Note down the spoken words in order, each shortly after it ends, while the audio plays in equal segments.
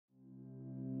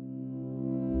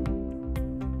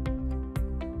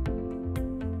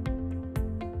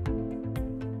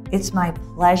It's my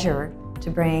pleasure to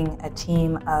bring a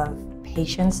team of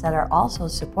patients that are also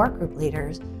support group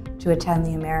leaders to attend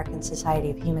the American Society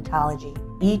of Hematology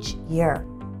each year.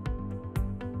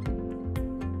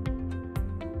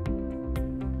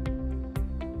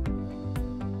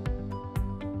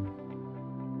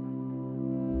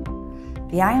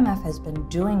 The IMF has been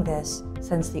doing this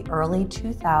since the early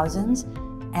 2000s,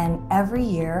 and every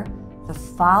year the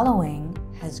following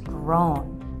has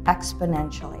grown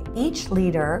exponentially. Each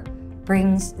leader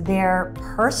brings their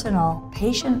personal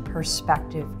patient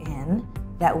perspective in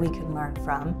that we can learn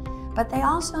from, but they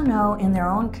also know in their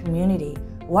own community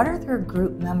what are their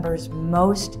group members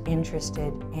most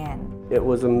interested in. It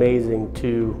was amazing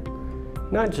to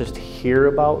not just hear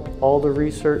about all the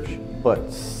research,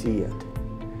 but see it.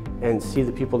 And see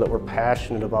the people that were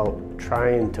passionate about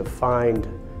trying to find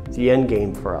the end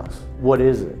game for us. What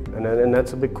is it? And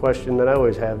that's a big question that I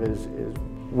always have is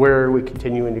where are we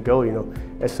continuing to go? You know,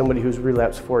 as somebody who's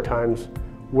relapsed 4 times,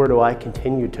 where do I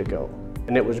continue to go?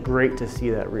 And it was great to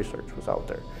see that research was out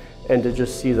there. And to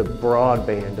just see the broad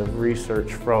band of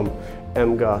research from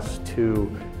MGUS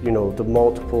to, you know, the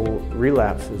multiple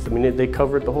relapses. I mean, they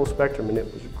covered the whole spectrum, and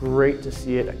it was great to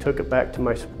see it. I took it back to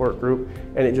my support group,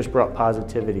 and it just brought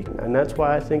positivity. And that's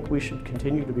why I think we should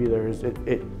continue to be there, is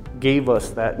it gave us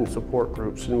that in support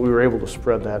groups, and we were able to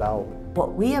spread that out.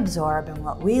 What we absorb and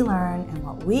what we learn and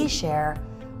what we share,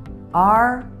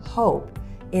 our hope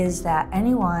is that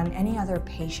any other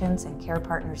patients and care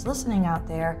partners listening out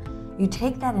there, you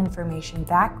take that information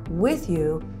back with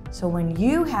you, so when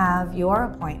you have your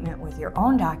appointment with your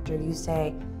own doctor, you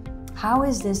say, how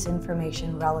is this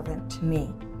information relevant to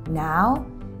me now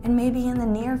and maybe in the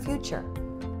near future?